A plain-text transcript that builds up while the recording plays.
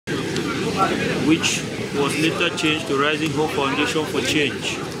which was later changed to Rising Hope Foundation for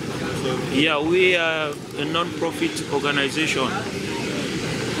Change. Yeah, we are a non-profit organization.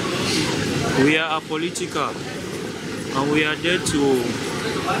 We are apolitical, and we are there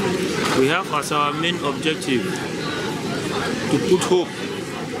we have as our main objective to put hope,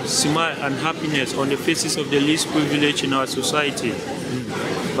 smile and happiness on the faces of the least privileged in our society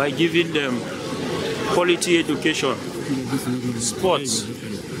by giving them quality education, sports,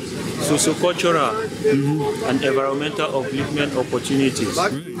 socio-cultural and environmental upliftment opportunities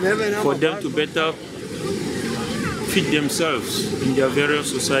for them to better fit themselves in their various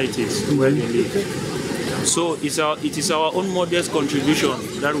societies where they live. So it is our own modest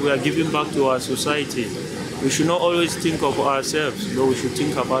contribution that we are giving back to our society. We should not always think of ourselves, but we should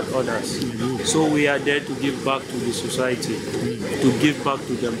think about others. So we are there to give back to the society, to give back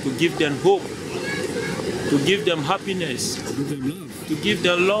to them, to give them hope, to give them happiness, to give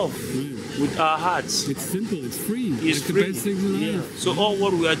them love with our hearts. It's simple, it's free. It's free. The best thing in life. So all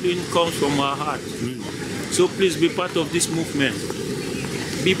what we are doing comes from our heart. So please be part of this movement.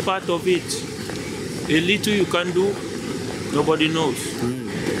 Be part of it. A little you can do, nobody knows.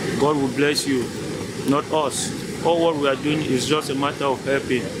 God will bless you, not us. All what we are doing is just a matter of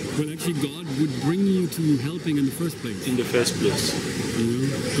helping. Well, actually, God would bring you to helping in the first place. In the first place.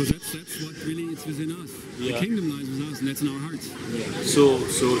 Because that's what really is within us. Yeah. The kingdom lies with us, and that's in our hearts. Yeah. So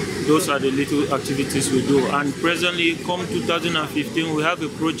those are the little activities we do. And presently, come 2015, we have a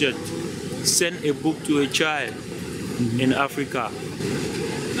project, send a book to a child in Africa.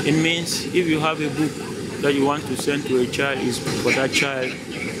 It means if you have a book that you want to send to a child, is for that child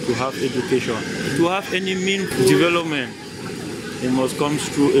to have education. To have any meaningful development, it must come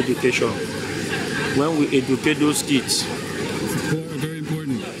through education. When we educate those kids, Very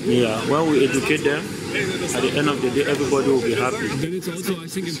important. yeah, when we educate them, at the end of the day, everybody will be happy. Then it's also, I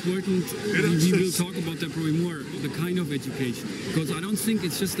think, important, we will talk about that probably more, the kind of education. Because I don't think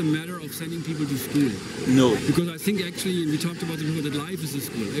it's just a matter of sending people to school. No. Because I think actually, we talked about it before, that life is a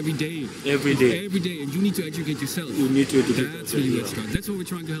school, every day. Every day. Every day, and you need to educate yourself. You need to educate That's yourself, really yeah. what's done. That's what we're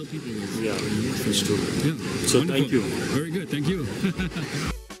trying to help people with. Yeah, it's true. Yeah. So Wonderful. thank you. Very good, thank you.